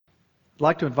I'd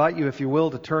like to invite you, if you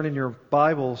will, to turn in your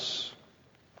Bibles,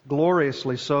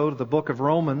 gloriously so, to the book of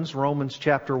Romans, Romans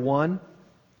chapter 1.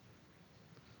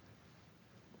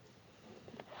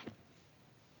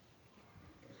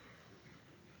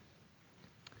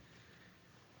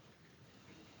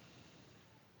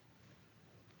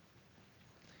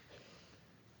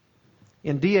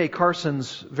 In D.A.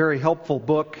 Carson's very helpful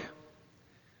book,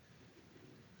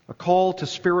 A Call to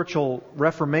Spiritual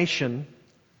Reformation,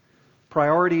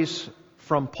 Priorities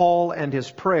from Paul and His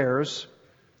Prayers,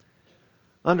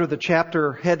 under the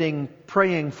chapter heading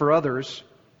Praying for Others,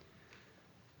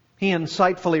 he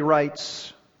insightfully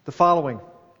writes the following.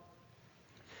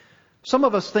 Some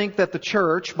of us think that the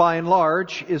church, by and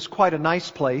large, is quite a nice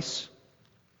place.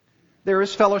 There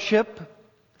is fellowship,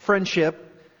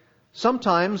 friendship,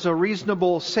 sometimes a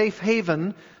reasonable safe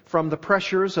haven from the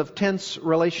pressures of tense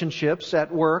relationships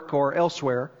at work or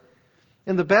elsewhere.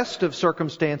 In the best of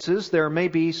circumstances, there may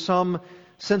be some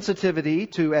sensitivity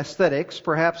to aesthetics,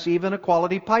 perhaps even a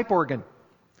quality pipe organ.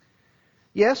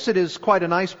 Yes, it is quite a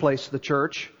nice place, the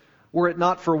church, were it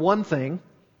not for one thing.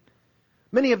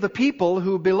 Many of the people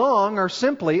who belong are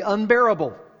simply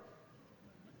unbearable.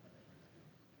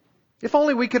 If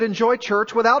only we could enjoy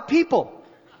church without people.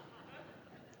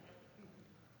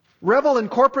 Revel in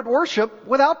corporate worship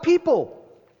without people.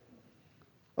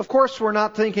 Of course, we're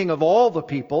not thinking of all the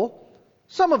people.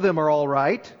 Some of them are all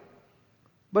right.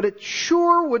 But it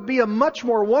sure would be a much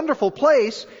more wonderful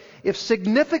place if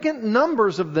significant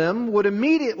numbers of them would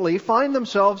immediately find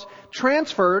themselves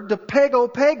transferred to Pago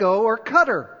Pago or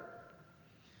Qatar.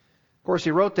 Of course,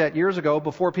 he wrote that years ago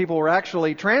before people were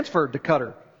actually transferred to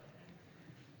Qatar.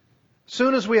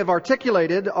 Soon as we have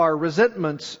articulated our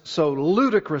resentments so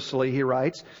ludicrously, he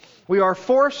writes, we are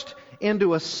forced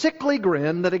into a sickly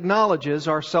grin that acknowledges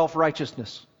our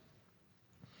self-righteousness.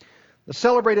 The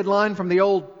celebrated line from the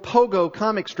old Pogo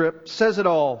comic strip says it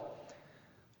all.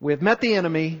 We have met the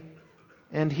enemy,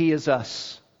 and he is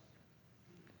us.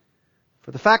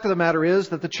 For the fact of the matter is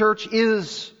that the church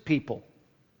is people.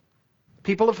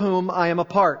 People of whom I am a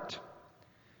part.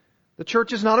 The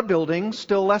church is not a building,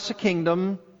 still less a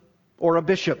kingdom or a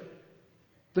bishop.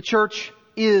 The church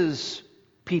is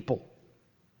people.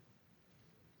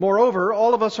 Moreover,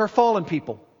 all of us are fallen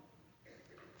people.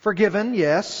 Forgiven,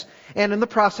 yes, and in the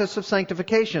process of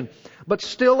sanctification, but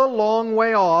still a long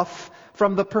way off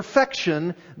from the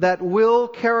perfection that will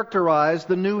characterize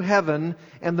the new heaven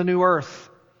and the new earth.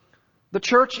 The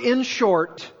church, in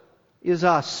short, is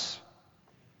us.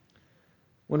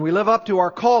 When we live up to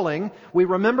our calling, we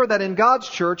remember that in God's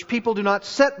church, people do not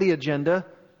set the agenda,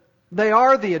 they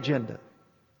are the agenda.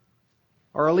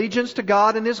 Our allegiance to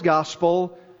God and His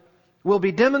gospel will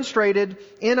be demonstrated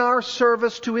in our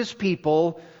service to His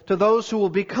people, to those who will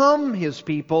become His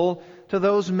people, to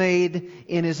those made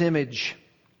in His image.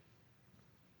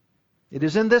 It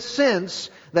is in this sense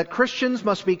that Christians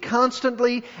must be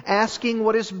constantly asking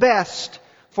what is best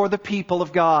for the people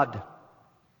of God.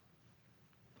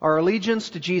 Our allegiance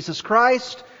to Jesus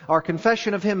Christ, our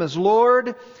confession of Him as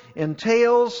Lord,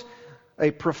 entails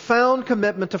a profound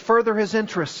commitment to further His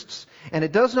interests. And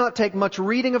it does not take much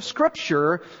reading of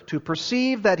Scripture to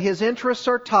perceive that His interests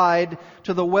are tied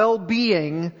to the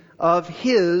well-being of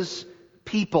His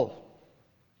people.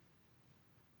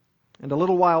 And a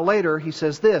little while later, he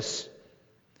says this.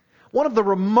 One of the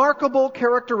remarkable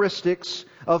characteristics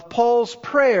of Paul's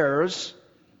prayers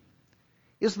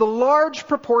is the large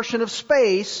proportion of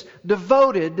space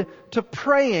devoted to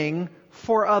praying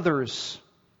for others.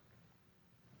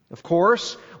 Of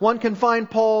course, one can find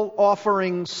Paul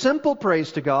offering simple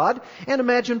praise to God and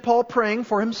imagine Paul praying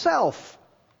for himself.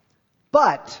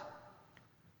 But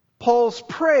Paul's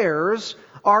prayers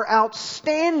are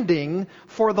outstanding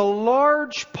for the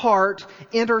large part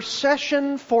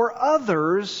intercession for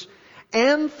others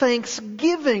and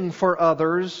thanksgiving for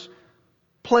others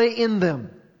play in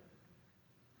them.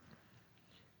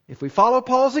 If we follow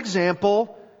Paul's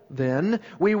example, then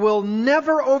we will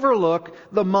never overlook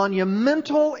the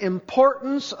monumental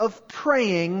importance of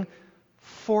praying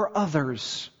for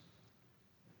others.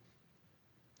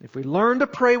 If we learn to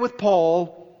pray with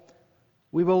Paul,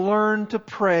 we will learn to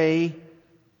pray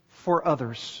for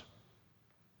others.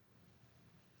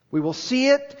 We will see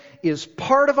it is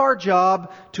part of our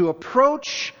job to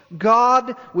approach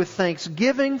God with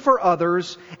thanksgiving for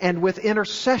others and with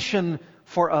intercession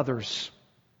for others.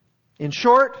 In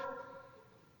short,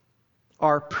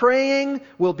 our praying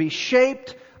will be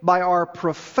shaped by our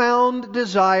profound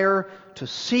desire to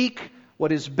seek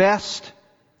what is best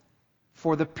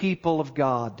for the people of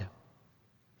God.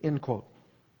 End quote.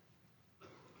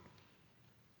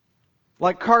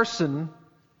 Like Carson,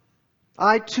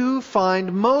 I too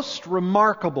find most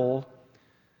remarkable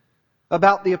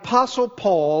about the Apostle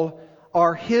Paul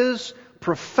are his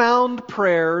profound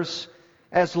prayers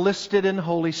as listed in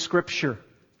Holy Scripture.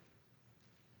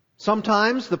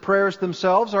 Sometimes the prayers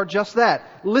themselves are just that,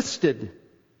 listed.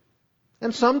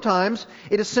 And sometimes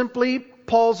it is simply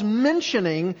Paul's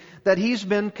mentioning that he's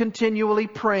been continually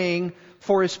praying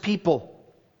for his people.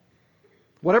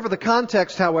 Whatever the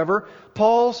context, however,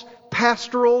 Paul's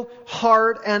pastoral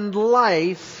heart and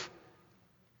life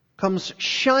comes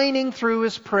shining through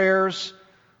his prayers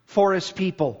for his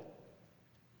people.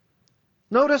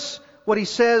 Notice what he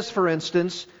says, for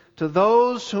instance, to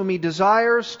those whom he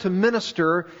desires to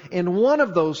minister in one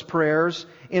of those prayers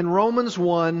in Romans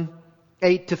 1,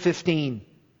 8-15.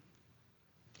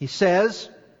 He says,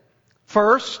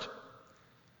 "First,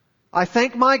 I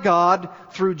thank my God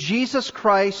through Jesus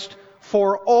Christ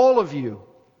for all of you,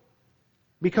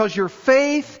 because your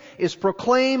faith is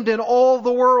proclaimed in all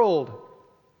the world.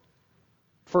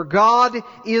 For God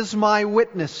is my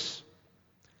witness,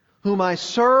 whom I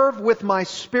serve with my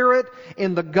spirit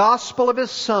in the gospel of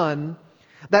His Son,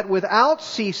 that without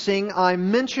ceasing I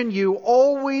mention you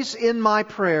always in my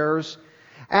prayers,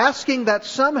 asking that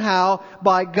somehow,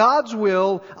 by God's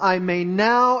will, I may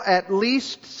now at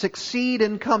least succeed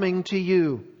in coming to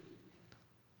you.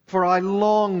 For I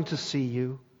long to see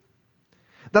you,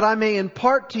 that I may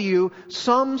impart to you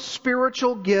some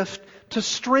spiritual gift to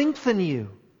strengthen you.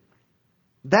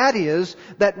 That is,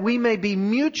 that we may be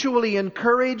mutually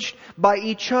encouraged by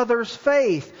each other's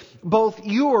faith, both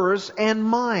yours and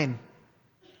mine.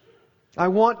 I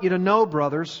want you to know,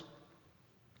 brothers,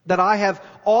 that I have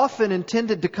often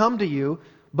intended to come to you,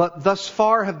 but thus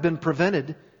far have been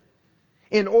prevented,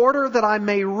 in order that I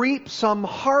may reap some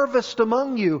harvest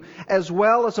among you, as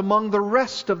well as among the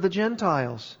rest of the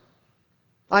Gentiles.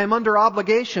 I am under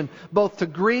obligation both to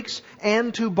Greeks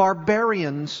and to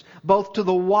barbarians, both to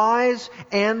the wise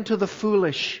and to the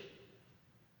foolish.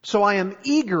 So I am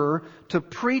eager to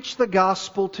preach the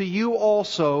gospel to you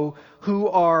also who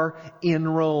are in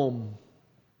Rome."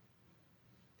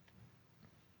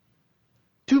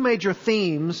 Two major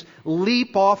themes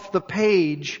leap off the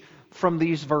page from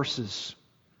these verses.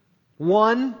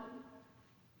 One,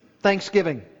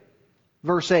 thanksgiving,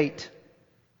 verse 8.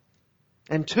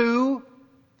 And two,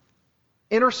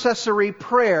 intercessory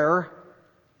prayer,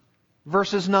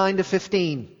 verses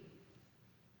 9-15.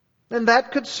 And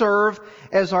that could serve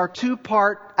as our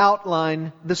two-part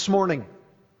outline this morning.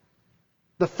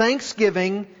 The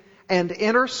thanksgiving and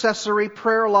intercessory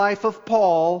prayer life of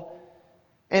Paul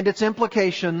and its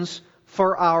implications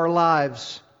for our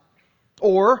lives.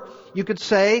 Or you could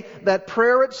say that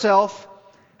prayer itself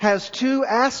has two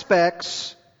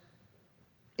aspects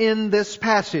in this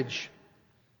passage: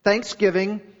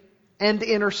 thanksgiving and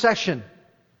intercession.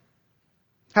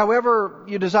 However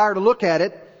you desire to look at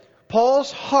it,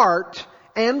 Paul's heart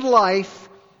and life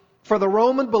for the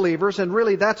Roman believers, and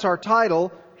really that's our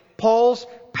title, Paul's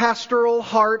pastoral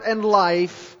heart and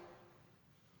life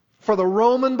for the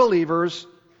Roman believers,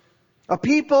 a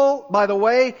people, by the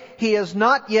way, he has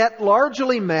not yet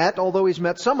largely met, although he's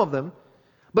met some of them,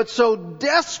 but so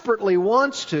desperately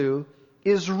wants to,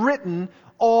 is written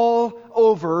all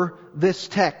over this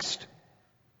text.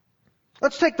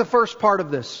 Let's take the first part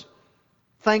of this,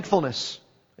 thankfulness.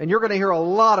 And you're going to hear a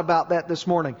lot about that this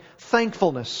morning,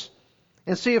 thankfulness,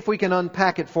 and see if we can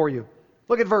unpack it for you.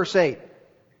 Look at verse 8.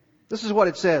 This is what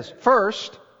it says.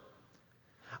 "First,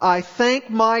 I thank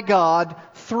my God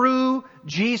through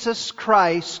Jesus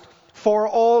Christ for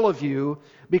all of you,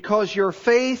 because your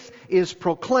faith is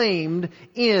proclaimed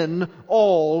in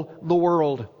all the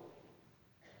world."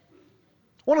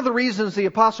 One of the reasons the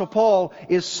Apostle Paul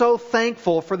is so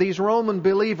thankful for these Roman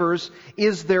believers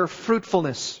is their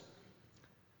fruitfulness.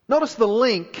 Notice the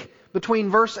link between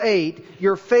verse 8,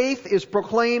 your faith is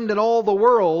proclaimed in all the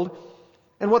world,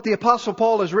 and what the Apostle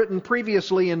Paul has written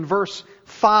previously in verse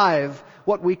 5,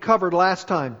 what we covered last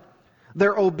time.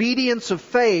 Their obedience of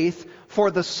faith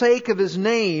for the sake of His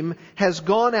name has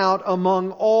gone out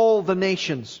among all the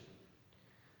nations.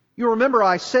 You remember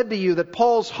I said to you that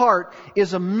Paul's heart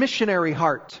is a missionary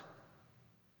heart.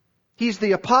 He's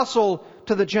the apostle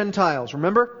to the Gentiles,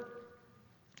 remember?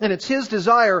 And it's his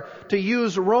desire to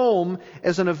use Rome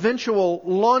as an eventual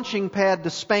launching pad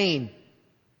to Spain.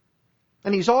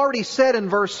 And he's already said in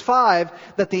verse 5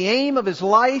 that the aim of his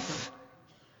life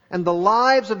and the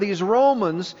lives of these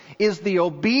Romans is the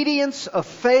obedience of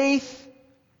faith,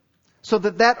 so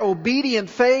that obedient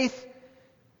faith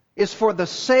is for the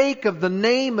sake of the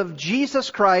name of Jesus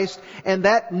Christ, and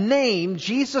that name,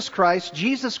 Jesus Christ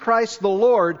the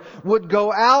Lord, would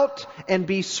go out and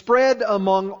be spread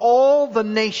among all the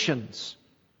nations.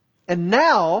 And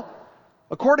now,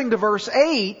 According to verse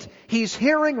 8, he's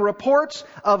hearing reports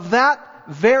of that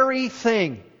very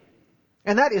thing.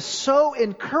 And that is so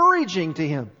encouraging to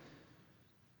him.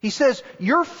 He says,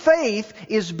 your faith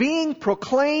is being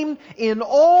proclaimed in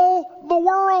all the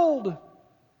world.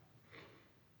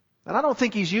 And I don't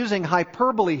think he's using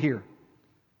hyperbole here.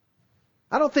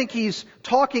 I don't think he's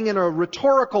talking in a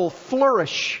rhetorical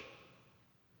flourish.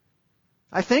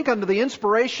 I think under the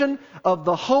inspiration of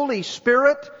the Holy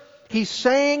Spirit, he's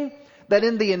saying that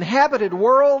in the inhabited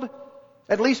world,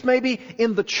 at least maybe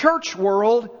in the church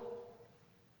world,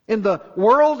 in the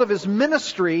world of his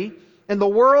ministry, in the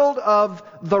world of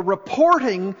the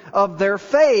reporting of their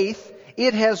faith,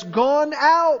 it has gone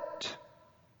out.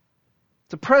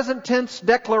 It's a present tense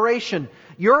declaration.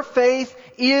 Your faith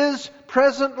is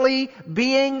presently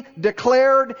being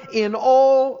declared in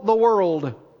all the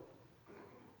world.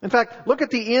 In fact, look at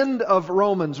the end of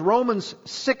Romans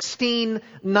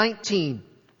 16:19.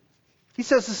 He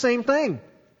says the same thing.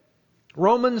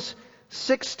 Romans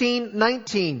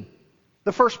 16:19,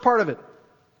 the first part of it.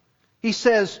 He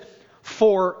says,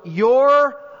 for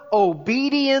your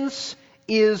obedience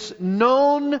is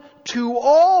known to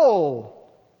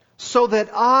all, so that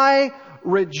I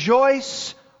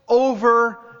rejoice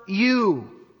over you.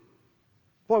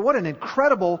 Boy, what an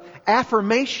incredible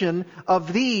affirmation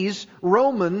of these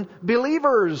Roman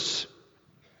believers.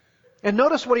 And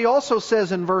notice what he also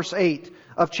says in verse 8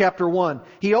 of chapter 1.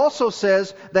 He also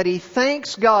says that he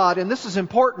thanks God, and this is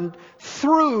important,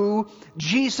 through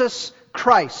Jesus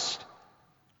Christ.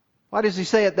 Why does he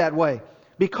say it that way?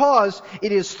 Because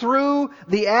it is through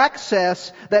the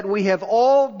access that we have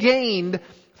all gained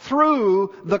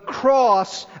through the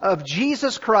cross of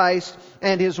Jesus Christ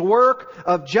and His work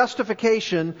of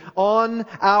justification on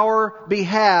our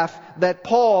behalf that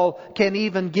Paul can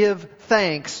even give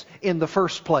thanks in the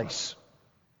first place.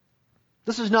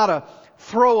 This is not a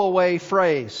throwaway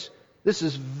phrase. This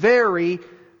is very,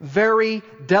 very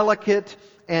delicate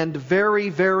and very,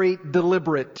 very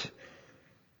deliberate.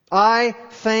 I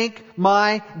thank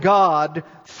my God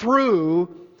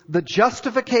through the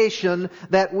justification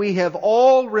that we have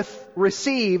all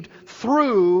received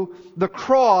through the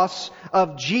cross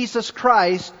of Jesus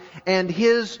Christ and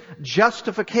His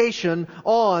justification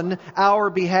on our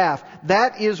behalf.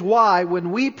 That is why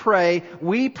when we pray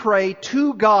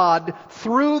to God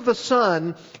through the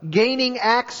Son, gaining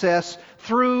access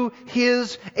through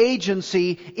His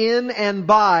agency in and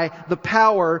by the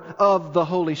power of the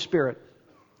Holy Spirit.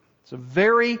 It's a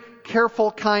very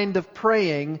careful kind of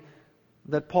praying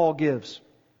that Paul gives.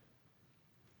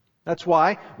 That's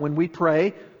why when we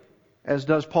pray, as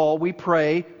does Paul, we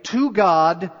pray to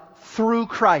God through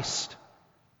Christ.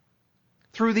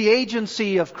 Through the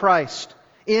agency of Christ,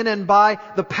 in and by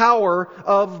the power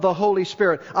of the Holy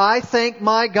Spirit. I thank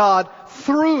my God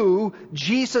through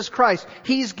Jesus Christ.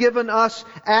 He's given us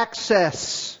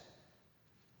access.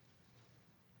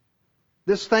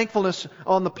 This thankfulness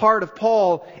on the part of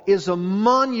Paul is a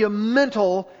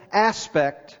monumental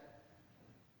aspect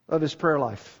of his prayer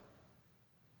life.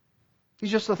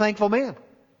 He's just a thankful man.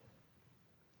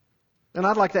 And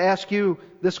I'd like to ask you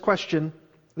this question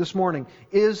this morning.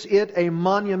 Is it a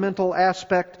monumental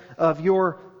aspect of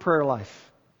your prayer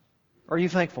life? Are you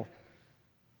thankful?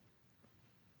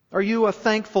 Are you a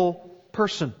thankful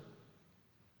person?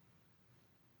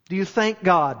 Do you thank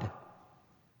God?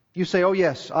 You say, oh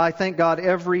yes, I thank God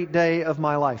every day of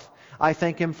my life. I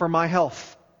thank Him for my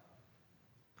health.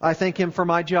 I thank Him for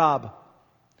my job.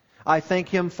 I thank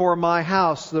Him for my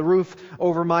house, the roof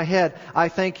over my head. I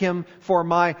thank Him for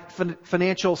my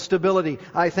financial stability.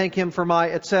 I thank Him for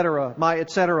my etc., my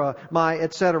etc., my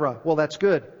etc. Well, that's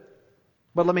good.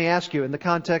 But let me ask you, in the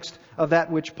context of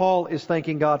that which Paul is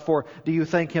thanking God for, do you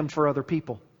thank Him for other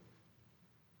people?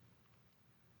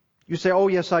 You say, oh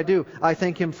yes, I do. I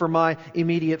thank Him for my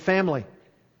immediate family.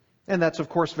 And that's of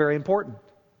course very important.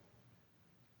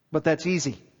 But that's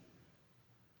easy.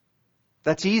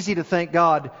 That's easy to thank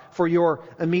God for your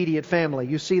immediate family.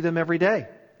 You see them every day.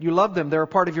 You love them. They're a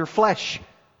part of your flesh.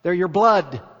 They're your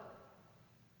blood.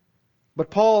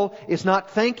 But Paul is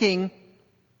not thanking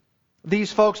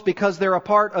these folks because they're a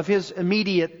part of his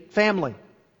immediate family.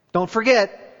 Don't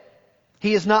forget,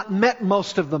 he has not met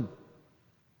most of them.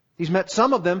 He's met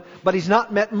some of them, but he's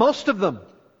not met most of them.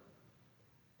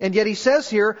 And yet he says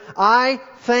here, I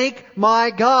thank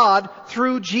my God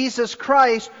through Jesus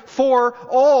Christ for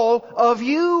all of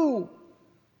you.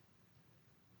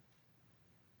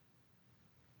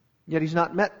 Yet he's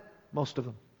not met most of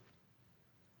them.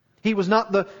 He was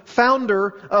not the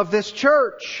founder of this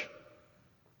church.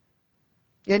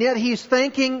 And yet he's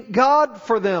thanking God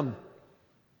for them.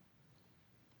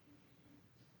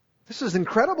 This is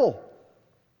incredible.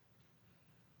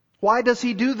 Why does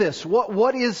he do this?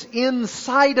 What is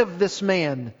inside of this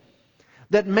man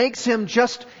that makes him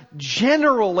just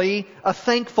generally a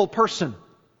thankful person?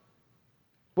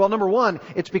 Well, number one,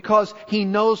 it's because he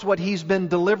knows what he's been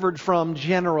delivered from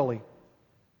generally.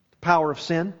 The power of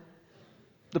sin,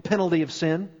 the penalty of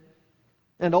sin,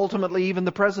 and ultimately even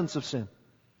the presence of sin.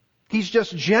 He's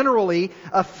just generally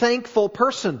a thankful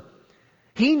person.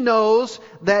 He knows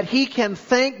that he can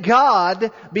thank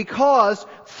God because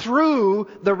through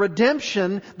the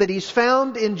redemption that he's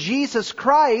found in Jesus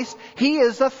Christ, he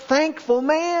is a thankful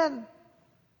man.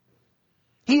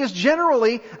 He is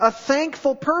generally a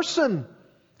thankful person.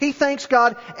 He thanks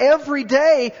God every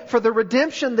day for the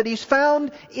redemption that he's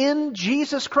found in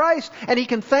Jesus Christ. And he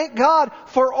can thank God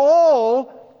for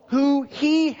all who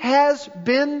he has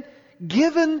been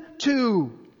given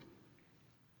to.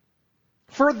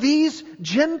 For these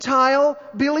Gentile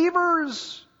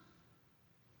believers.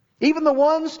 Even the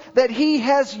ones that he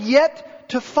has yet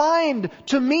to find,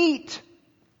 to meet.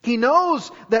 He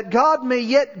knows that God may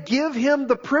yet give him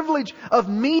the privilege of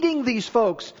meeting these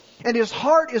folks. And his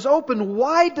heart is open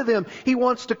wide to them. He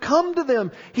wants to come to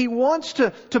them. He wants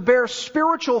to bear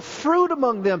spiritual fruit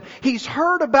among them. He's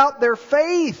heard about their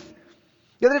faith.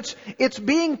 That it's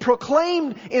being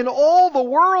proclaimed in all the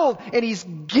world. And he's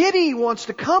giddy, wants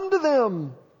to come to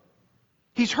them.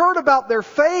 He's heard about their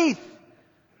faith.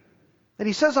 And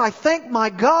he says, I thank my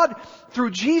God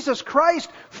through Jesus Christ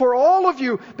for all of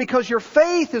you because your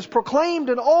faith is proclaimed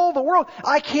in all the world.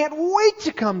 I can't wait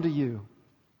to come to you.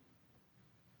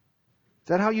 Is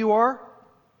that how you are?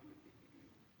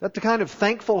 Is that the kind of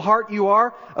thankful heart you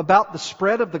are about the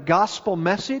spread of the gospel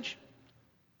message?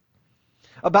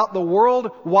 About the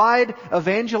worldwide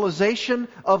evangelization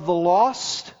of the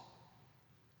lost?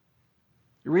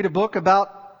 You read a book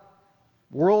about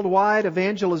worldwide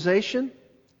evangelization?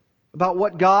 About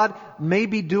what God may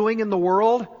be doing in the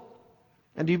world?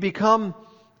 And you become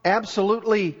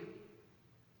absolutely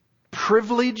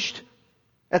privileged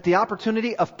at the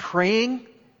opportunity of praying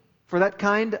for that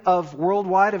kind of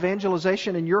worldwide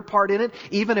evangelization and your part in it,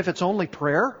 even if it's only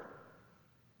prayer?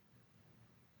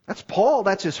 That's Paul.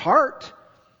 That's his heart.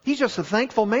 He's just a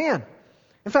thankful man.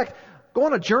 In fact, go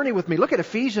on a journey with me. Look at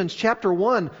Ephesians chapter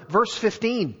 1, verse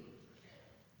 15.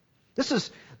 This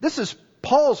is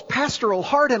Paul's pastoral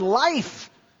heart and life.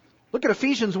 Look at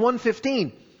Ephesians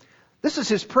 1:15. This is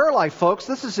his prayer life, folks.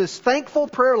 This is his thankful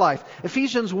prayer life.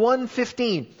 Ephesians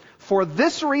 1:15. For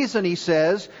this reason, he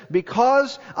says,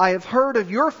 because I have heard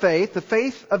of your faith, the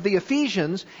faith of the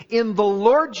Ephesians, in the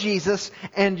Lord Jesus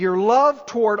and your love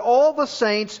toward all the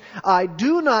saints, I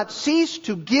do not cease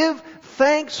to give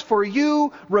thanks for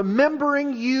you,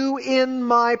 remembering you in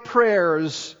my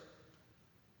prayers.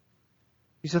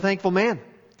 He's a thankful man.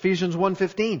 Ephesians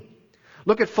 1:15.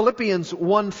 Look at Philippians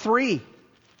 1:3.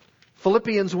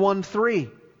 Philippians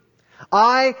 1:3.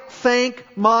 I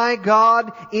thank my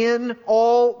God in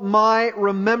all my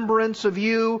remembrance of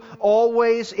you,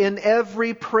 always in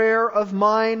every prayer of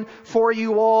mine for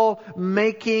you all,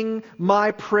 making my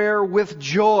prayer with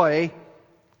joy.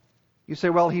 You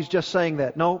say, well, he's just saying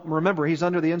that. No, remember, he's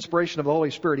under the inspiration of the Holy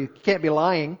Spirit. He can't be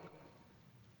lying.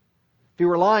 If he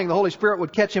were lying, the Holy Spirit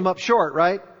would catch him up short,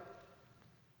 right?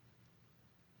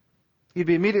 He'd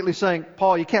be immediately saying,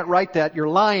 Paul, you can't write that. You're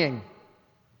lying.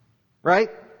 Right?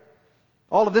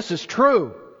 All of this is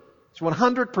true. It's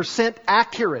 100%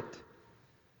 accurate.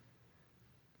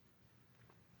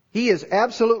 He is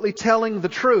absolutely telling the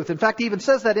truth. In fact, he even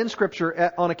says that in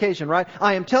Scripture on occasion, right?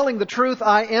 I am telling the truth.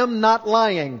 I am not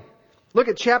lying. Look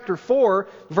at chapter 4,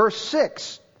 verse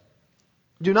 6.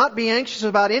 Do not be anxious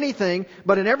about anything,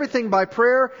 but in everything by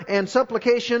prayer and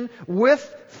supplication with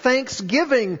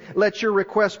thanksgiving, let your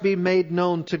requests be made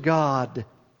known to God.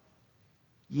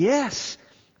 Yes,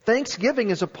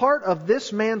 thanksgiving is a part of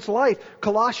this man's life.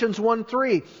 Colossians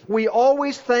 1:3. We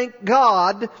always thank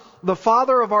God, the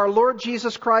Father of our Lord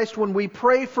Jesus Christ, when we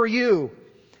pray for you,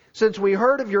 since we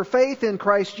heard of your faith in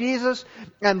Christ Jesus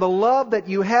and the love that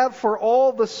you have for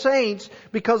all the saints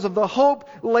because of the hope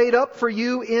laid up for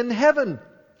you in heaven.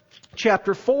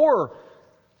 Chapter 4.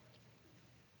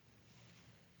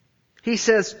 He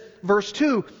says, verse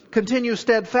 2, continue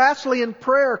steadfastly in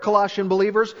prayer, Colossian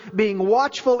believers, being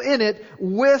watchful in it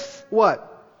with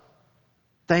what?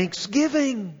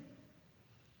 Thanksgiving.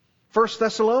 1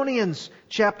 Thessalonians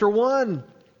chapter 1,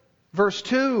 verse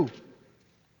 2.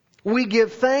 We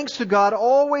give thanks to God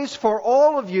always for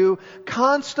all of you,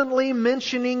 constantly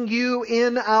mentioning you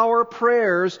in our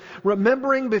prayers,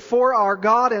 remembering before our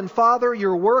God and Father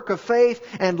your work of faith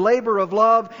and labor of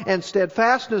love and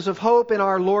steadfastness of hope in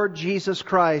our Lord Jesus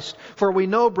Christ. For we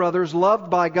know, brothers, loved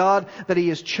by God, that He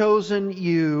has chosen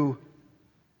you.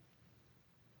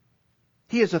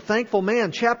 He is a thankful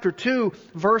man. Chapter 2,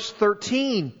 verse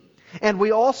 13. And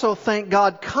we also thank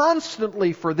God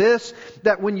constantly for this,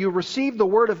 that when you received the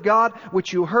word of God,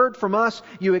 which you heard from us,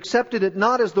 you accepted it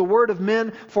not as the word of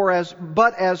men,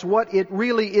 but as what it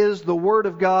really is, the word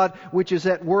of God, which is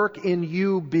at work in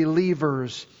you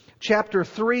believers. Chapter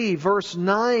 3, verse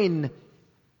 9.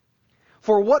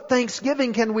 For what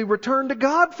thanksgiving can we return to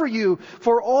God for you,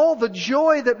 for all the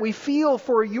joy that we feel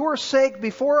for your sake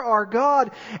before our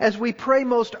God, as we pray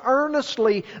most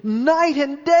earnestly, night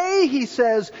and day, he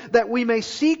says, that we may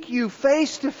seek you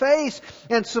face to face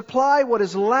and supply what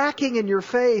is lacking in your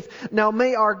faith. Now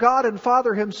may our God and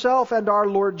Father himself and our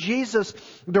Lord Jesus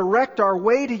direct our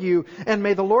way to you, and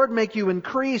may the Lord make you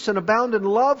increase and abound in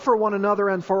love for one another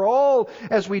and for all,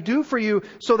 as we do for you,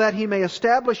 so that he may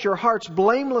establish your hearts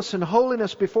blameless and holy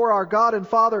before our God and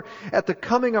Father at the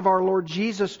coming of our Lord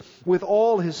Jesus with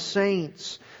all his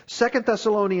saints. 2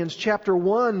 Thessalonians chapter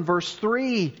 1, verse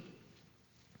 3.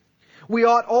 We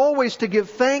ought always to give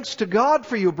thanks to God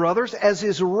for you, brothers, as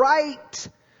is right,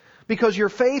 because your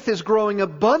faith is growing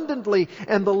abundantly,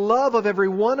 and the love of every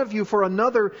one of you for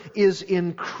another is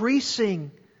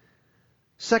increasing.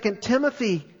 1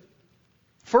 Timothy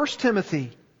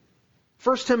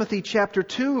chapter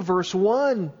 2, verse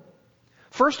 1.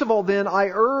 First of all, then, I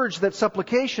urge that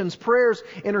supplications, prayers,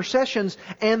 intercessions,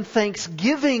 and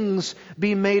thanksgivings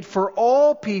be made for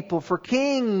all people, for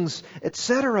kings,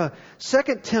 etc. 2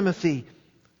 Timothy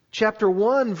chapter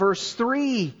 1, verse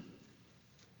 3.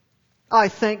 I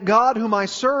thank God whom I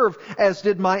serve, as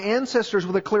did my ancestors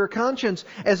with a clear conscience,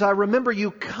 as I remember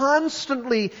you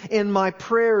constantly in my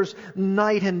prayers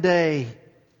night and day.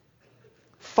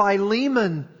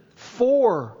 Philemon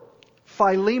 4.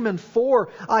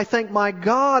 I thank my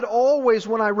God always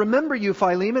when I remember you,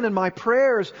 Philemon, in my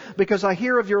prayers, because I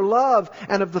hear of your love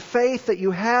and of the faith that you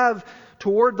have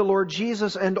toward the Lord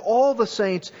Jesus and all the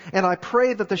saints, and I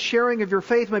pray that the sharing of your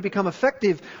faith may become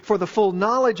effective for the full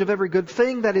knowledge of every good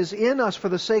thing that is in us for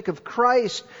the sake of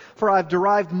Christ. For I've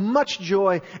derived much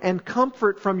joy and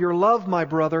comfort from your love, my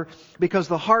brother, because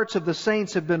the hearts of the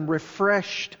saints have been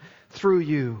refreshed through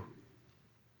you.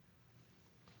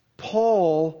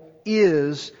 Paul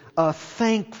is a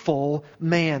thankful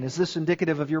man. Is this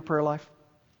indicative of your prayer life?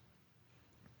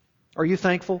 Are you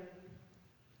thankful?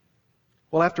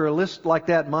 Well, after a list like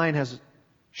that, mine has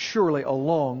surely a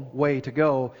long way to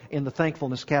go in the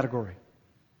thankfulness category.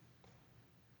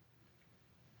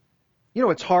 You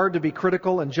know, it's hard to be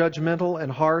critical and judgmental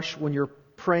and harsh when you're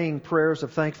praying prayers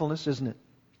of thankfulness, isn't it?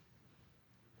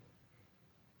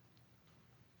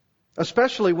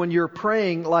 Especially when you're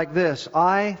praying like this: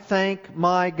 I thank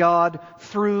my God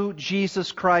through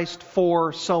Jesus Christ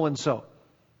for so-and-so.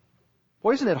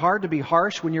 Boy, isn't it hard to be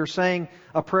harsh when you're saying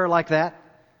a prayer like that?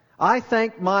 I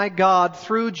thank my God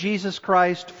through Jesus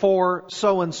Christ for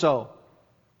so-and-so.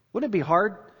 Wouldn't it be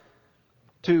hard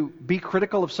to be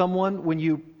critical of someone when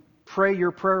you pray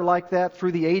your prayer like that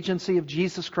through the agency of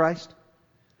Jesus Christ?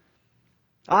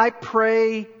 I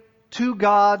pray to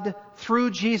God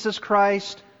through Jesus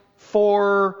Christ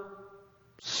for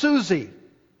Susie,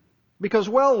 because,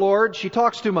 well, Lord, she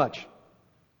talks too much.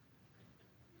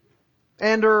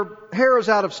 And her hair is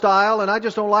out of style, and I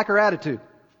just don't like her attitude.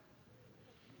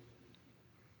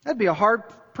 That'd be a hard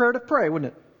prayer to pray,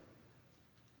 wouldn't it?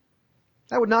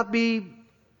 That would not be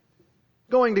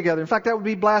going together. In fact, that would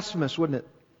be blasphemous, wouldn't it?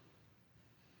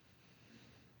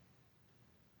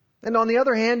 And on the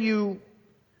other hand, you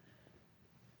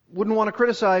wouldn't want to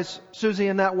criticize Susie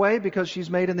in that way because she's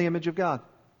made in the image of God.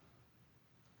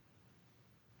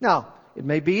 Now, it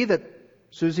may be that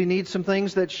Susie needs some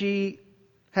things that she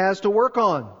has to work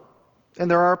on,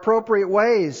 and there are appropriate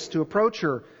ways to approach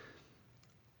her.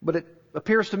 But it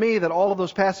appears to me that all of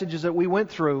those passages that we went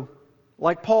through,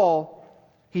 like Paul,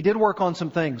 he did work on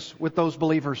some things with those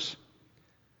believers.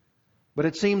 But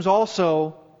it seems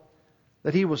also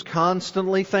that he was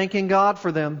constantly thanking God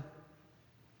for them.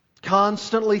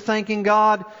 Constantly thanking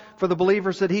God for the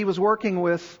believers that he was working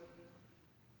with.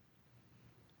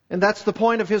 And that's the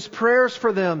point of his prayers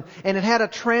for them. And it had a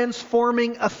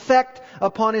transforming effect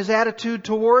upon his attitude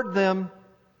toward them.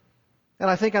 And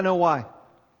I think I know why.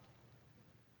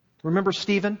 Remember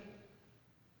Stephen?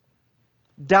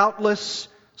 Doubtless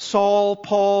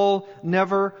Paul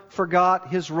never forgot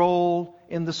his role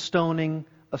in the stoning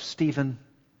of Stephen.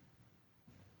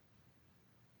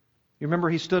 You remember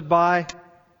he stood by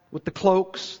with the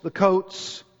cloaks, the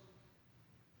coats.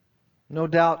 No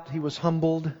doubt he was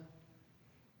humbled.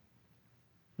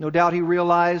 No doubt he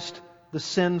realized the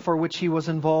sin for which he was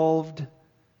involved.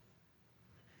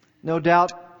 No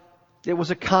doubt it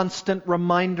was a constant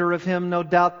reminder of him. No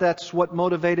doubt that's what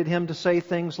motivated him to say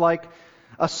things like,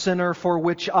 a sinner for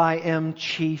which I am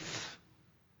chief.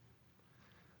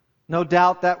 No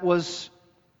doubt that was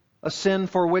a sin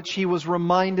for which he was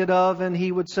reminded of, and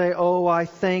he would say, "Oh, I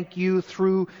thank you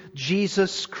through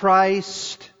Jesus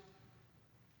Christ."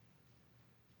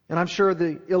 And I'm sure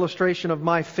the illustration of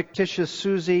my fictitious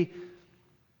Susie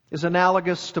is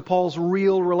analogous to Paul's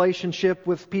real relationship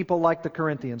with people like the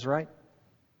Corinthians, right?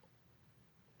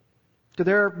 Could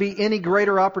there be any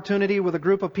greater opportunity with a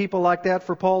group of people like that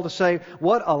for Paul to say,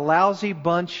 "What a lousy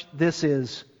bunch this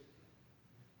is.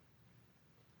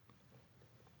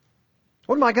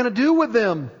 What am I going to do with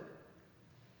them?"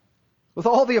 With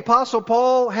all the Apostle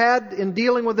Paul had in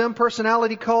dealing with them,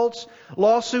 personality cults,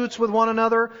 lawsuits with one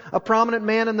another, a prominent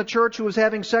man in the church who was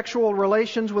having sexual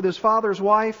relations with his father's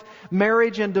wife,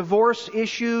 marriage and divorce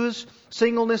issues,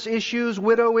 singleness issues,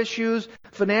 widow issues,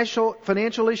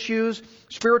 financial issues,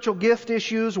 spiritual gift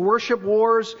issues, worship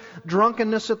wars,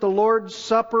 drunkenness at the Lord's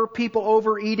Supper, people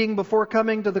overeating before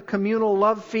coming to the communal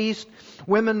love feast,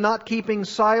 women not keeping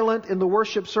silent in the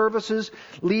worship services,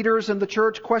 leaders in the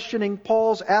church questioning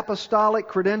Paul's apostolic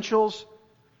credentials,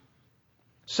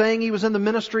 saying he was in the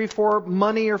ministry for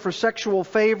money or for sexual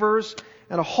favors,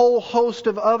 and a whole host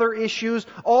of other issues,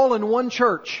 all in one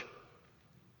church.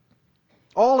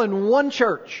 All in one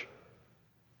church.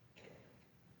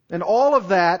 And all of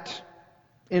that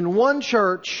in one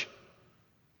church.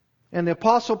 And the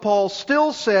Apostle Paul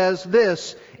still says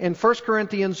this in 1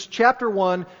 Corinthians chapter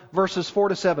 1, verses 4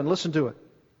 to 7. Listen to it.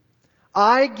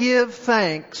 "I give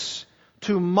thanks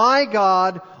to my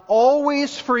God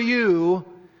always for you,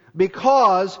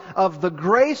 because of the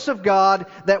grace of God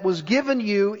that was given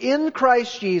you in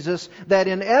Christ Jesus, that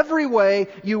in every way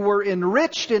you were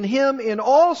enriched in Him in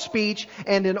all speech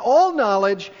and in all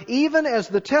knowledge, even as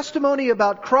the testimony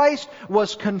about Christ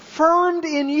was confirmed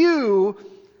in you,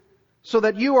 so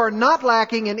that you are not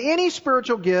lacking in any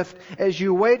spiritual gift as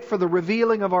you wait for the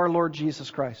revealing of our Lord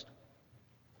Jesus Christ."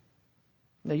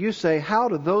 Now you say, how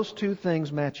do those two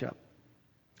things match up?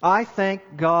 I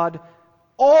thank God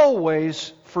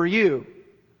always for you.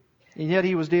 And yet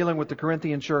he was dealing with the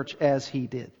Corinthian church as he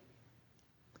did.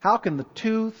 How can the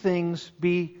two things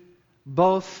be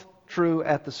both true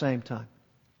at the same time?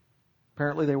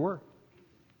 Apparently they were.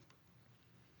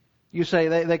 You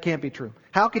say they can't be true.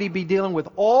 How could he be dealing with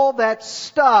all that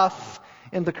stuff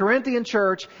in the Corinthian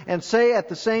church and say at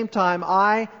the same time,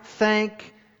 "I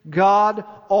thank God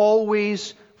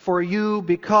always for you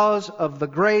because of the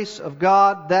grace of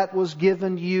God that was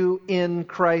given you in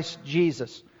Christ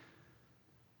Jesus"?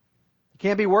 You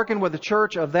can't be working with a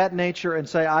church of that nature and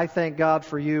say, "I thank God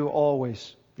for you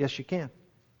always." Yes, you can.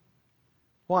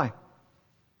 Why?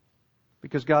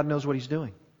 Because God knows what He's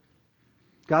doing.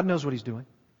 God knows what He's doing.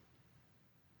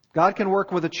 God can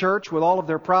work with a church with all of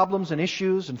their problems and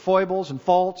issues and foibles and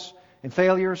faults and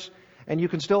failures, and you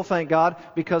can still thank God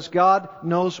because God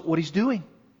knows what He's doing.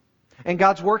 And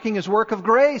God's working His work of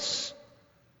grace.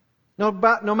 No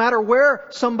matter where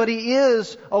somebody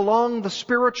is along the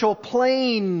spiritual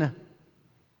plane,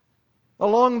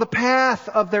 along the path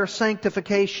of their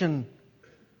sanctification.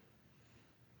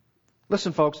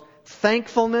 Listen, folks,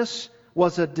 thankfulness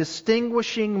was a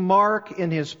distinguishing mark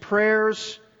in his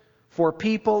prayers for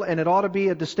people, and it ought to be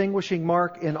a distinguishing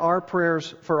mark in our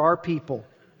prayers for our people.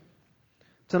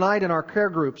 Tonight in our care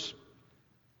groups,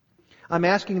 I'm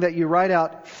asking that you write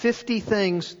out 50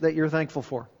 things that you're thankful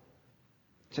for.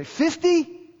 Say,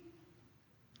 50?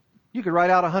 You could write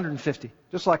out 150,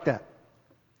 just like that.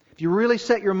 If you really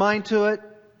set your mind to it,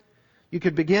 you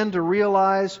could begin to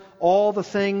realize all the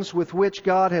things with which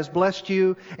God has blessed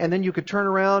you, and then you could turn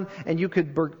around and you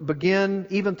could begin,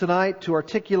 even tonight, to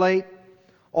articulate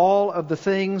all of the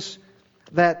things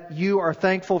that you are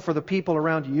thankful for the people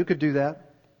around you. You could do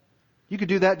that. You could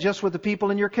do that just with the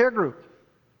people in your care group.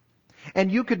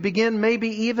 And you could begin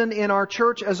maybe even in our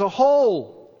church as a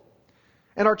whole.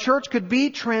 And our church could be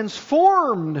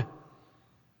transformed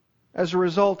as a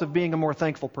result of being a more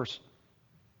thankful person.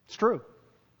 It's true.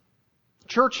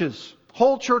 Churches,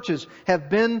 whole churches, have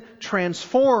been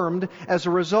transformed as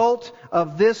a result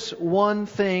of this one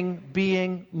thing,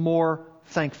 being more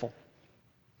thankful.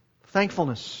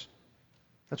 Thankfulness.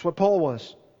 That's what Paul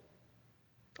was.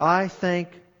 I thank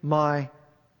my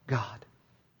God.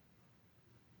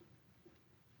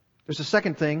 There's a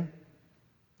second thing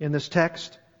in this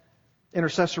text,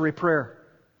 intercessory prayer.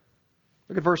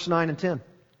 Look at verse 9 and 10.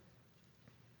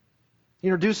 He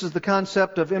introduces the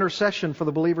concept of intercession for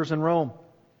the believers in Rome.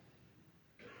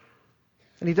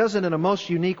 And he does it in a most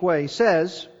unique way. He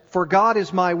says, "For God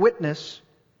is my witness,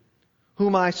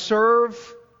 whom I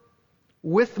serve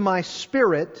with my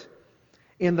spirit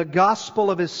in the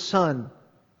gospel of His Son,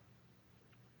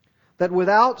 that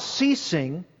without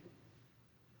ceasing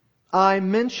I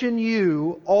mention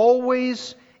you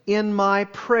always in my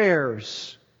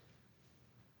prayers.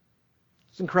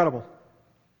 It's incredible.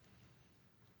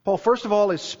 Paul, first of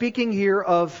all, is speaking here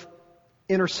of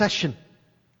intercession.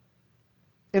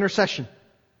 Intercession.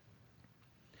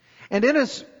 And in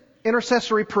his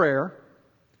intercessory prayer,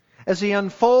 as he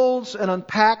unfolds and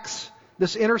unpacks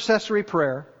this intercessory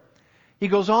prayer, he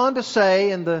goes on to say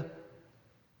in the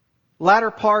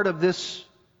latter part of this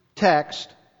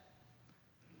text,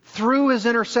 through his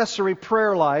intercessory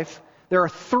prayer life, there are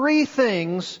three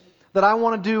things that I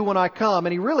want to do when I come.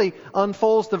 And he really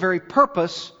unfolds the very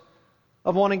purpose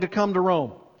of wanting to come to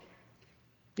Rome.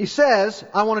 He says,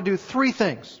 I want to do three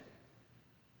things.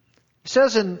 He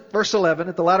says in verse 11,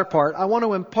 at the latter part, I want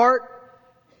to impart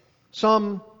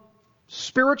some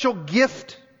spiritual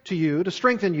gift to you, to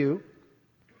strengthen you.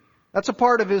 That's a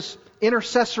part of his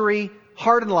intercessory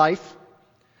heart and life.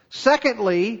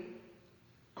 Secondly,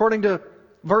 according to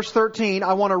verse 13,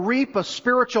 I want to reap a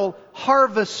spiritual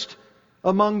harvest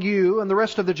among you and the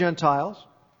rest of the Gentiles.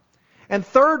 And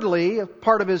thirdly, a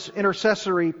part of his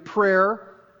intercessory prayer,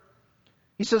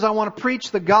 he says, I want to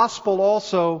preach the gospel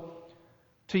also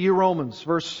to you Romans,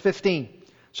 verse 15.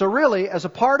 So really, as a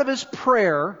part of his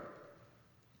prayer,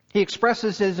 he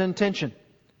expresses his intention.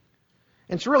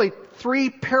 And it's really three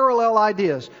parallel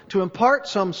ideas. To impart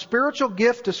some spiritual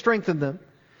gift to strengthen them.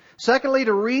 Secondly,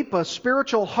 to reap a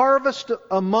spiritual harvest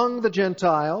among the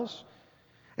Gentiles.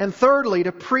 And thirdly,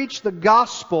 to preach the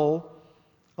gospel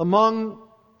among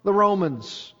the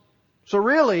Romans. So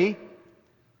really,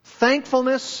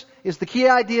 thankfulness is the key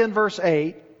idea in verse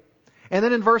 8. And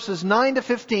then in verses 9 to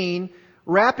 15,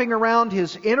 wrapping around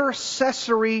his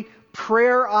intercessory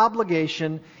prayer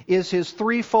obligation is his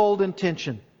threefold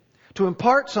intention. To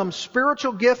impart some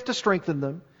spiritual gift to strengthen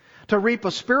them, to reap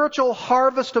a spiritual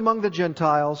harvest among the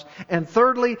Gentiles, and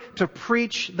thirdly, to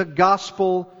preach the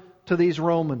gospel to these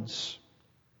Romans.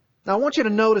 Now I want you to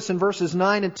notice in verses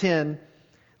 9 and 10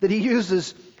 that he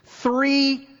uses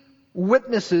three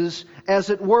witnesses, as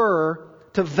it were,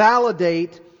 to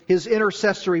validate his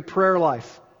intercessory prayer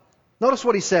life. Notice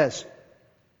what he says.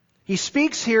 He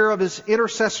speaks here of his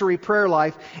intercessory prayer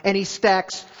life, and he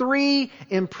stacks three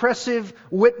impressive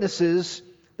witnesses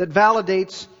that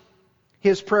validates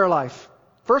his prayer life.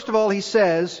 First of all, he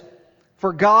says,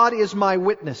 "For God is my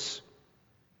witness."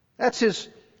 That's his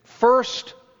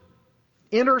first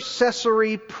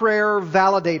intercessory prayer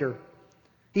validator.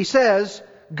 He says,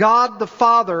 God the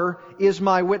Father is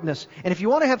my witness. And if you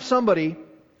want to have somebody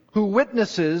who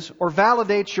witnesses or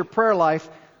validates your prayer life,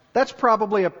 that's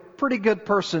probably a pretty good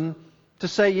person to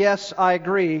say, yes, I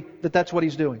agree that that's what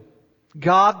he's doing.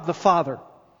 God the Father.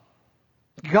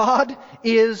 God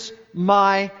is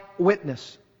my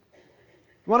witness.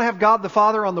 You want to have God the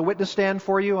Father on the witness stand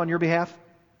for you on your behalf?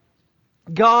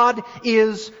 God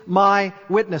is my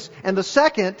witness. And the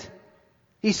second,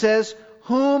 he says,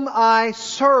 whom I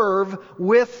serve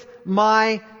with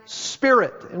my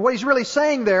Spirit. And what he's really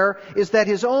saying there is that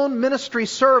his own ministry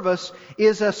service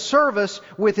is a service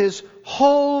with his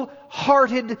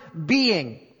wholehearted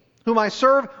being, whom I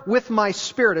serve with my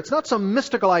Spirit. It's not some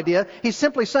mystical idea. He's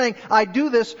simply saying, I do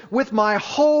this with my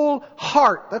whole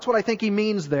heart. That's what I think he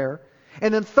means there.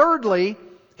 And then thirdly,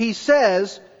 he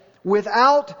says,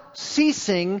 without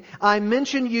ceasing, I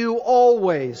mention you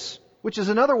always. Which is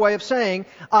another way of saying,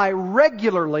 I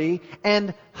regularly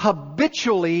and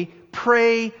habitually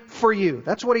pray for you.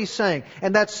 That's what he's saying.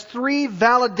 And that's three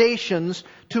validations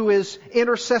to his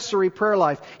intercessory prayer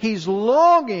life. He's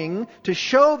longing to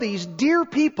show these dear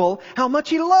people how much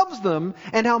he loves them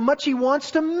and how much he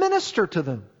wants to minister to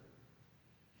them.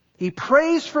 He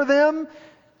prays for them.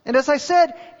 And as I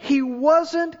said, he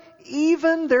wasn't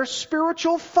even their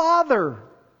spiritual father.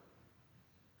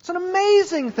 It's an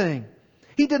amazing thing.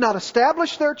 He did not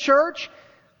establish their church.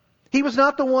 He was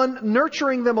not the one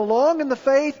nurturing them along in the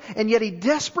faith, and yet he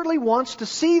desperately wants to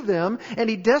see them, and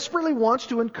he desperately wants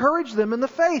to encourage them in the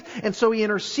faith. And so he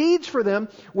intercedes for them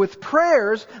with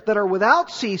prayers that are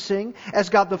without ceasing, as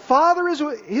God the Father is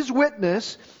his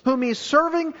witness, whom he's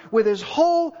serving with his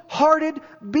wholehearted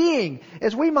being.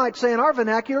 As we might say in our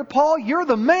vernacular, Paul, you're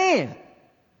the man.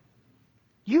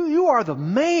 You are the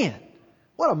man.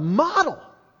 What a model.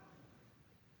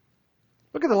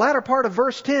 Look at the latter part of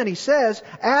verse 10. He says,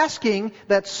 asking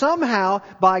that somehow,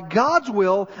 by God's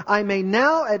will, I may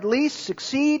now at least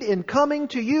succeed in coming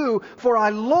to you, for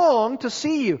I long to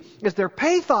see you. Is there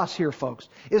pathos here, folks?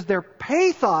 Is there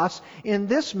pathos in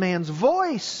this man's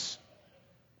voice?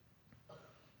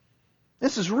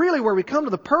 This is really where we come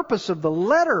to the purpose of the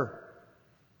letter.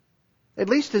 At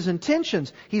least his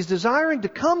intentions. He's desiring to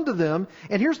come to them.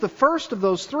 And here's the first of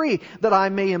those three. That I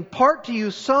may impart to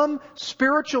you some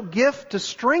spiritual gift to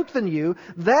strengthen you.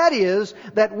 That is,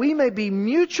 that we may be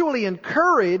mutually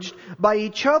encouraged by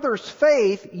each other's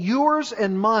faith, yours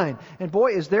and mine. And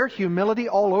boy, is there humility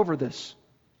all over this.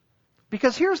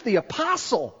 Because here's the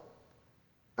apostle.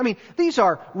 I mean, these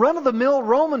are run-of-the-mill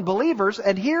Roman believers.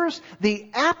 And here's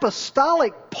the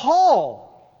apostolic Paul.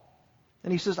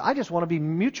 And he says, I just want to be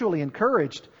mutually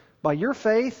encouraged by your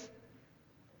faith.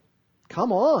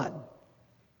 Come on.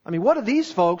 I mean, what do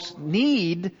these folks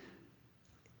need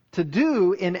to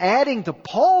do in adding to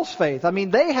Paul's faith? I mean,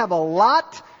 they have a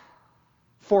lot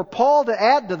for Paul to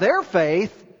add to their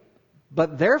faith,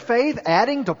 but their faith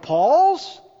adding to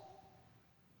Paul's?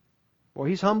 Well,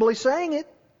 he's humbly saying it.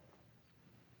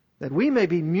 That we may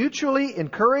be mutually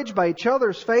encouraged by each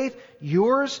other's faith,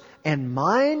 yours and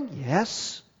mine,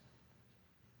 yes.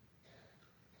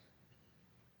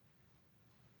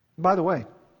 By the way,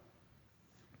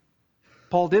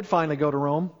 Paul did finally go to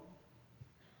Rome.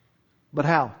 But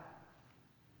how?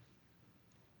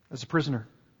 As a prisoner.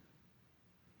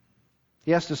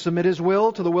 He has to submit his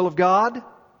will to the will of God.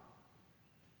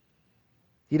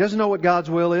 He doesn't know what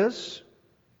God's will is.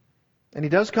 And he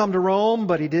does come to Rome,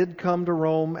 but he did come to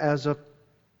Rome as a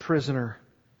prisoner.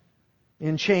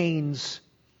 In chains.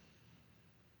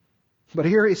 But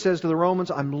here he says to the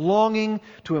Romans, I'm longing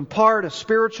to impart a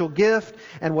spiritual gift,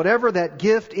 and whatever that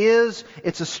gift is,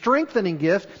 it's a strengthening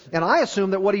gift. And I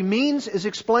assume that what he means is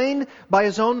explained by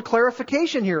his own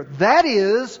clarification here. That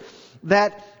is,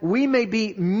 that we may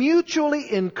be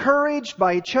mutually encouraged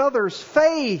by each other's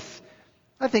faith.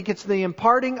 I think it's the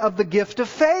imparting of the gift of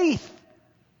faith.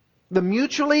 The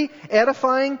mutually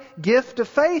edifying gift of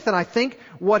faith. And I think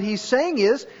what he's saying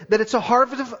is that it's a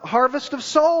harvest of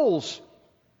souls.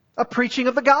 A preaching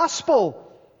of the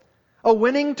gospel. A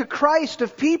winning to Christ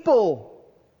of people.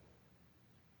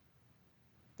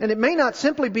 And it may not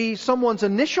simply be someone's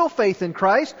initial faith in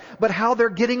Christ, but how they're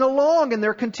getting along in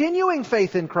their continuing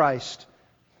faith in Christ.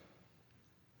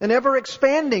 An ever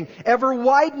expanding, ever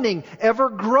widening, ever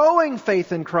growing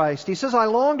faith in Christ. He says, I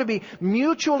long to be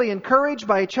mutually encouraged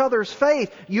by each other's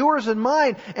faith, yours and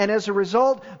mine, and as a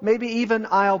result, maybe even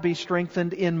I'll be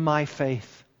strengthened in my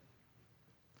faith.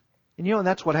 And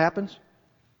that's what happens.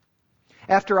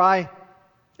 After I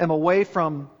am away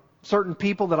from certain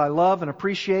people that I love and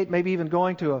appreciate, maybe even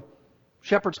going to a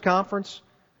shepherd's conference,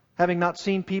 having not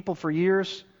seen people for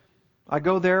years, I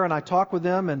go there and I talk with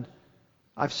them, and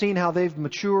I've seen how they've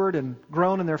matured and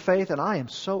grown in their faith, and I am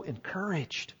so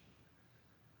encouraged.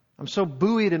 I'm so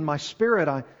buoyed in my spirit.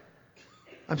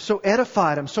 I'm so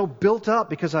edified. I'm so built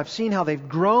up because I've seen how they've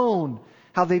grown,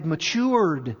 how they've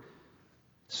matured.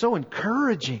 So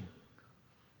encouraging.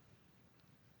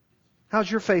 How's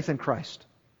your faith in Christ?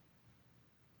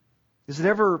 Is it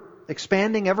ever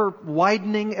expanding, ever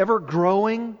widening, ever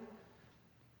growing?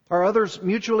 Are others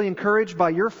mutually encouraged by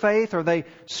your faith? Are they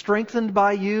strengthened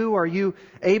by you? Are you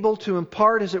able to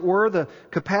impart, as it were, the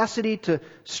capacity to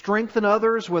strengthen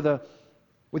others with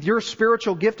your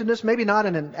spiritual giftedness? Maybe not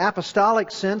in an apostolic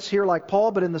sense here like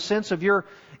Paul, but in the sense of your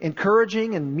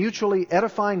encouraging and mutually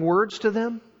edifying words to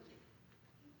them?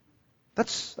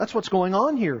 That's what's going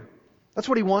on here. That's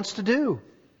what he wants to do.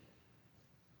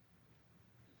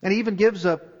 And he even gives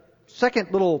a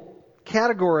second little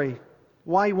category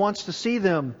why he wants to see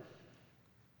them.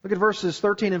 Look at verses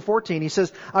 13 and 14. He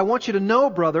says, I want you to know,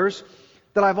 brothers,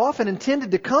 that I've often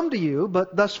intended to come to you,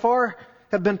 but thus far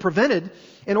have been prevented,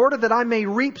 in order that I may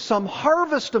reap some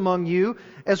harvest among you,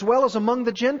 as well as among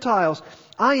the Gentiles.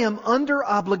 I am under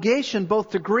obligation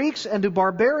both to Greeks and to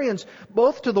barbarians,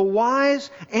 both to the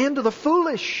wise and to the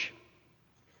foolish.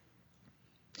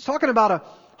 He's talking about a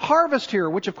harvest here,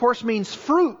 which of course means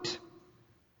fruit.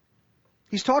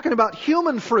 He's talking about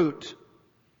human fruit.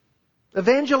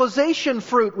 Evangelization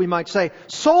fruit, we might say.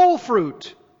 Soul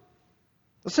fruit.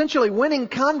 Essentially winning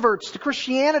converts to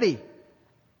Christianity.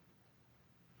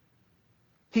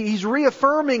 He's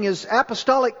reaffirming his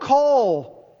apostolic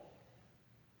call.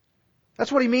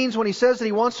 That's what he means when he says that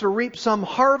he wants to reap some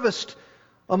harvest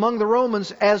among the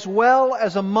Romans as well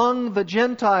as among the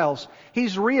Gentiles.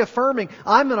 He's reaffirming,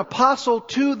 I'm an apostle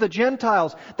to the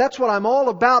Gentiles. That's what I'm all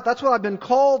about. That's what I've been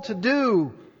called to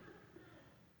do.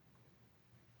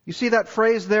 You see that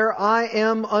phrase there, I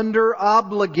am under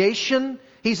obligation?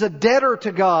 He's a debtor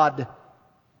to God.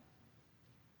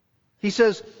 He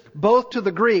says, both to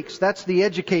the Greeks, that's the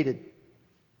educated,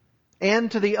 and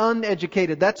to the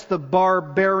uneducated, that's the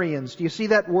barbarians. Do you see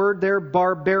that word there,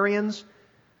 barbarians?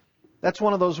 That's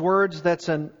one of those words that's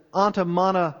an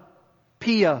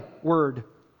onomatopoeia word.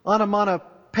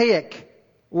 Onomatopoeic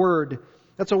word.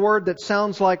 That's a word that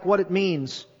sounds like what it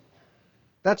means.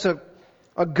 That's a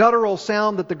guttural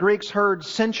sound that the Greeks heard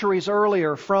centuries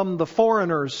earlier from the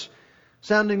foreigners,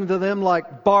 sounding to them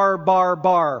like bar, bar,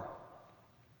 bar.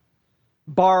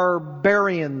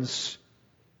 Barbarians.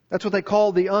 That's what they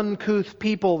called the uncouth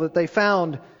people that they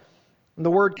found. And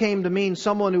the word came to mean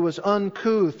someone who was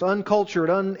uncouth, uncultured,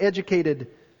 uneducated.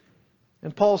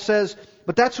 And Paul says,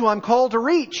 but that's who I'm called to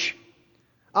reach.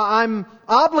 I'm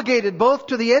obligated both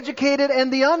to the educated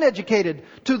and the uneducated,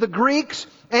 to the Greeks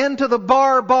and to the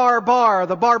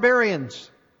the barbarians.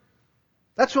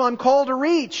 That's who I'm called to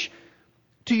reach.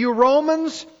 To you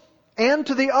Romans and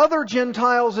to the other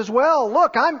Gentiles as well.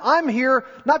 Look, I'm here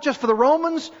not just for the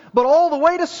Romans, but all the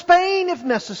way to Spain if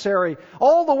necessary.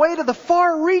 All the way to the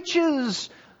far reaches.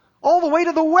 All the way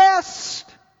to the west.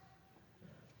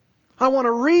 I want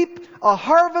to reap a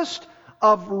harvest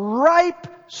of ripe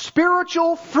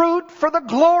spiritual fruit for the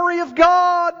glory of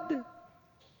God.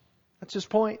 That's his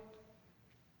point.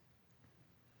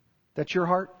 That's your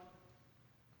heart?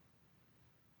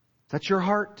 That's your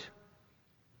heart?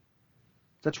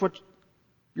 That's what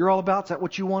you're all about? Is that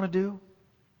what you want to do?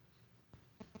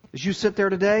 As you sit there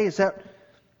today, is that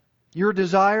your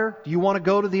desire? Do you want to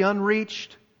go to the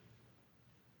unreached?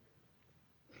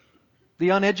 The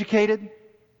uneducated?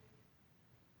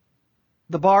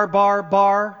 The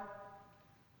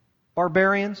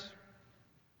barbarians?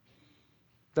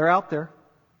 They're out there.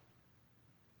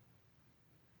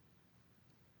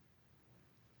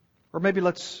 Or maybe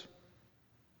let's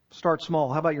start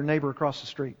small. How about your neighbor across the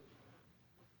street?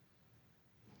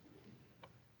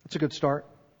 That's a good start.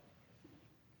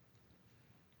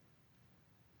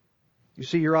 You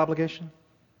see your obligation?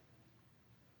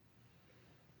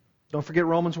 Don't forget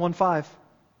Romans 1:5.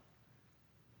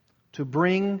 To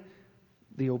bring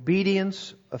the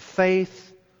obedience of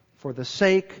faith for the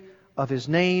sake of His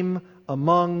name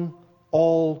among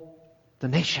all the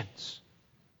nations.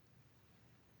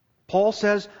 Paul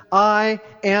says, I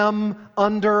am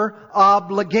under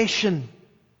obligation.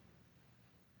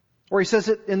 Or he says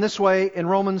it in this way in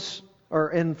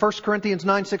in 1 Corinthians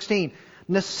 9:16.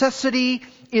 Necessity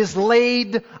is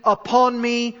laid upon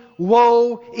me.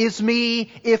 Woe is me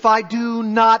if I do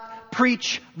not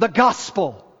preach the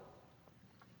gospel.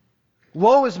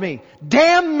 Woe is me.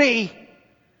 Damn me.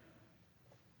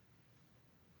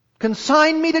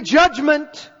 Consign me to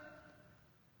judgment.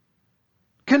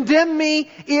 Condemn me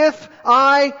if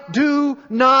I do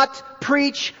not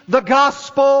preach the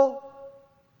gospel.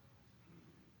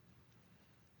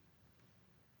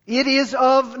 It is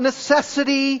of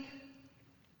necessity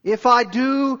if I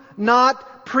do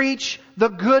not preach the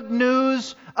good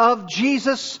news of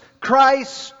Jesus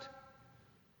Christ.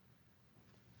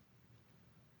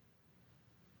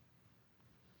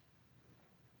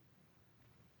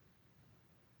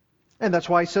 And that's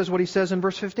why he says what he says in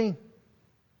verse 15.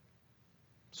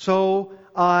 So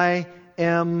I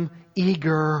am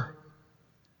eager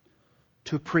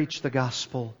to preach the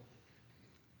gospel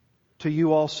to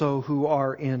you also who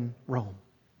are in Rome.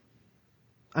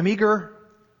 I'm eager.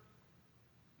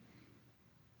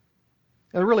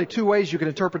 There are really two ways you can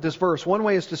interpret this verse. One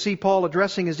way is to see Paul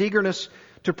addressing his eagerness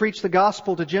to preach the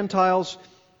gospel to Gentiles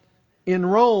in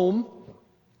Rome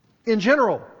in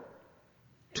general.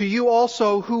 To you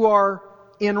also who are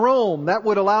in Rome. That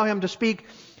would allow him to speak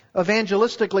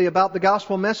evangelistically about the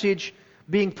gospel message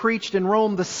being preached in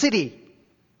Rome, the city,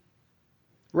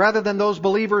 rather than those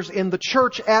believers in the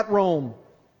church at Rome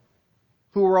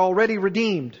who were already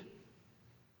redeemed.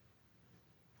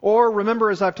 Or remember,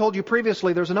 as I've told you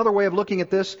previously, there's another way of looking at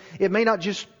this. It may not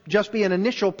just be an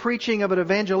initial preaching of an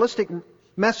evangelistic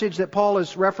message that Paul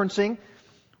is referencing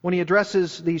when he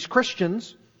addresses these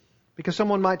Christians. Because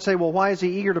someone might say, well, why is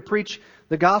he eager to preach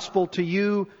the gospel to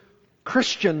you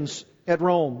Christians at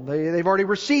Rome? They've already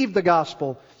received the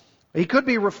gospel. He could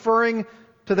be referring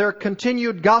to their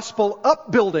continued gospel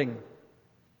upbuilding.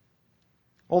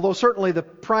 Although certainly the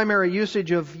primary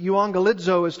usage of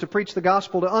euangelizo is to preach the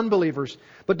gospel to unbelievers.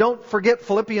 But don't forget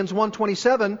Philippians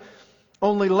 1:27,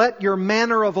 only let your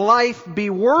manner of life be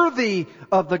worthy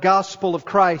of the gospel of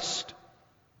Christ.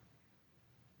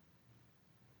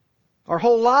 Our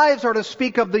whole lives are to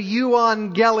speak of the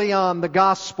euangelion, the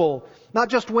gospel. Not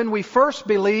just when we first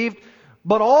believed,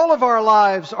 but all of our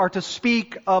lives are to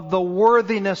speak of the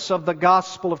worthiness of the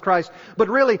gospel of Christ. But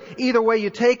really, either way you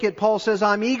take it, Paul says,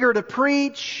 I'm eager to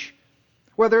preach,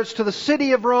 whether it's to the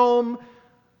city of Rome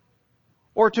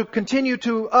or to continue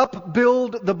to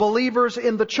upbuild the believers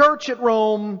in the church at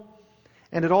Rome.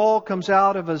 And it all comes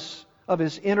out of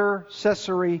his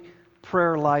intercessory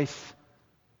prayer life.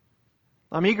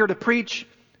 I'm eager to preach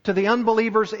to the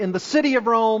unbelievers in the city of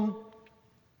Rome.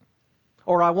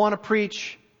 Or I want to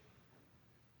preach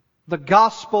the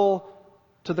gospel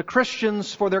to the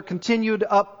Christians for their continued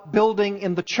upbuilding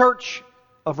in the church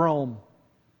of Rome.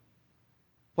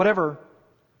 Whatever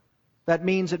that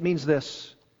means, it means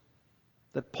this: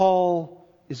 that Paul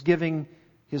is giving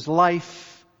his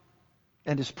life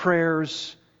and his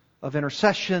prayers of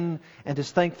intercession and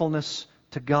his thankfulness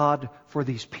to God for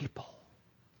these people.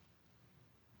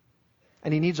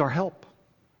 And he needs our help.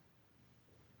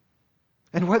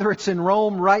 And whether it's in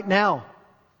Rome right now,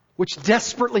 which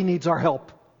desperately needs our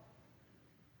help.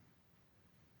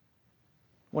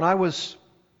 When I was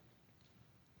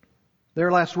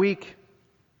there last week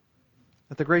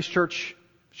at the Grace Church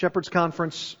Shepherds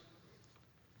Conference,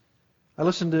 I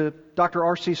listened to Dr.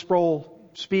 R.C.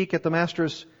 Sproul speak at the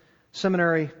Master's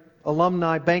Seminary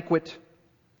alumni banquet.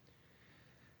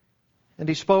 And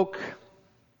he spoke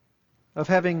of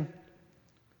having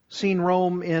seen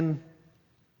Rome in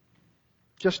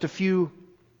just a few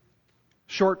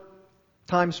short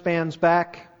time spans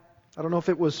back. I don't know if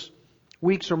it was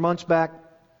weeks or months back.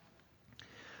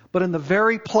 But in the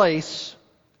very place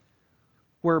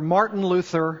where Martin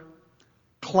Luther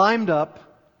climbed up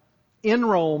in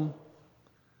Rome,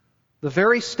 the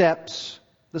very steps,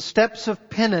 the steps of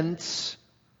penance,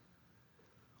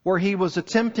 where he was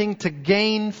attempting to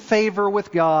gain favor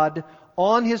with God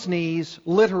on his knees,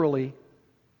 literally,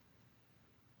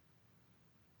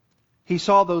 he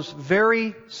saw those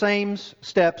very same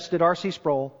steps, did R.C.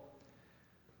 Sproul,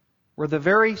 where the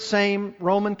very same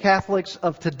Roman Catholics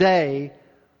of today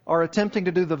are attempting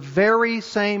to do the very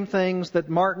same things that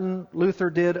Martin Luther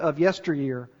did of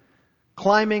yesteryear,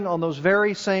 climbing on those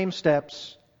very same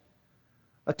steps,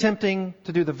 attempting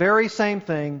to do the very same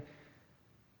thing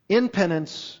in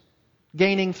penance,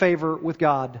 gaining favor with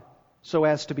God so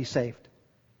as to be saved.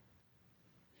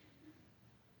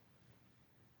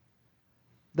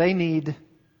 They need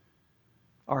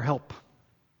our help.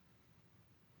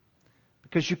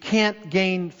 Because you can't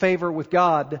gain favor with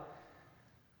God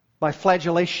by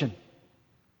flagellation,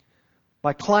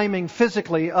 by climbing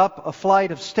physically up a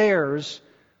flight of stairs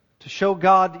to show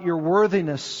God your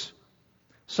worthiness,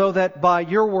 so that by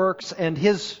your works and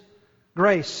His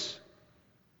grace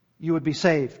you would be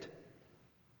saved.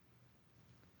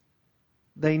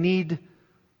 They need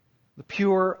the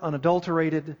pure,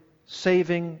 unadulterated,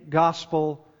 saving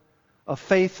gospel of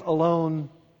faith alone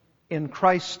in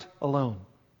Christ alone,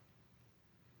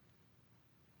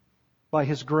 by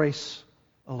His grace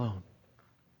alone.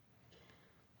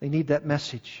 They need that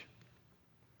message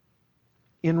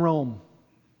in Rome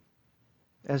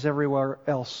as everywhere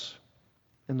else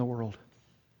in the world.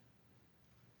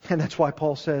 And that's why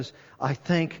Paul says, I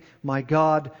thank my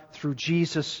God through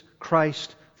Jesus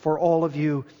Christ for all of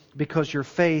you, because your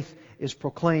faith is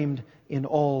proclaimed in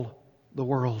all the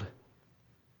world.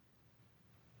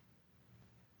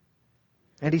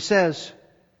 And he says,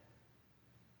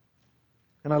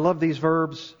 and I love these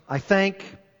verbs, I thank.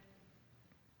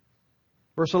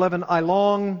 Verse 11, I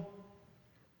long.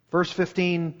 Verse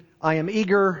 15, I am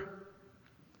eager.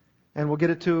 And we'll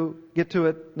get to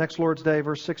it next Lord's Day.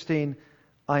 Verse 16,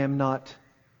 I am not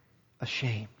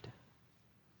ashamed.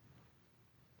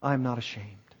 I am not ashamed.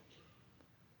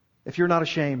 If you're not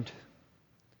ashamed,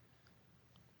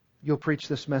 you'll preach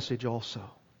this message also.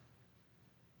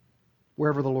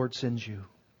 Wherever the Lord sends you.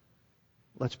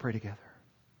 Let's pray together.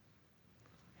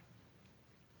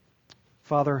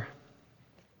 Father,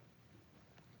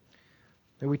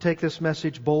 may we take this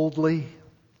message boldly,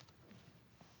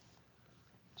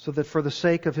 so that for the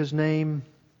sake of His name,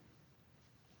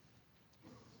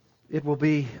 it will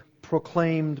be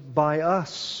proclaimed by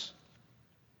us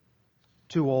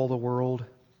to all the world.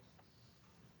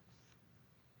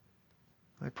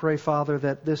 I pray, Father,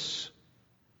 that this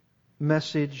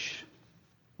message,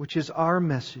 which is our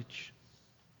message,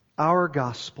 our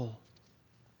gospel,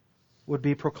 would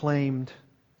be proclaimed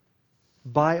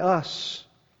by us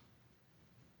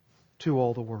to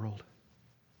all the world.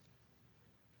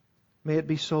 May it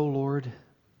be so, Lord.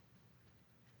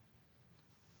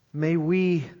 May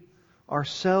we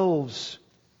ourselves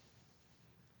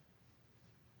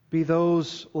be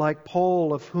those like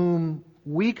Paul, of whom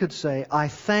we could say, I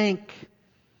thank,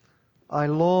 I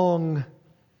long,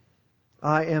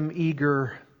 I am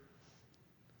eager,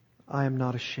 I am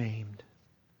not ashamed.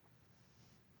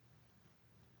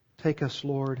 Take us,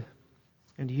 Lord,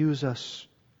 and use us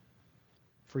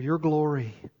for your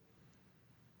glory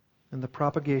and the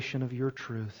propagation of your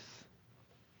truth.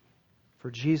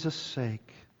 For Jesus'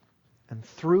 sake and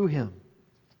through Him,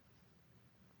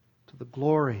 to the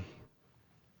glory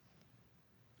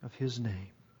of His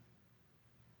name.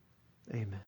 Amen.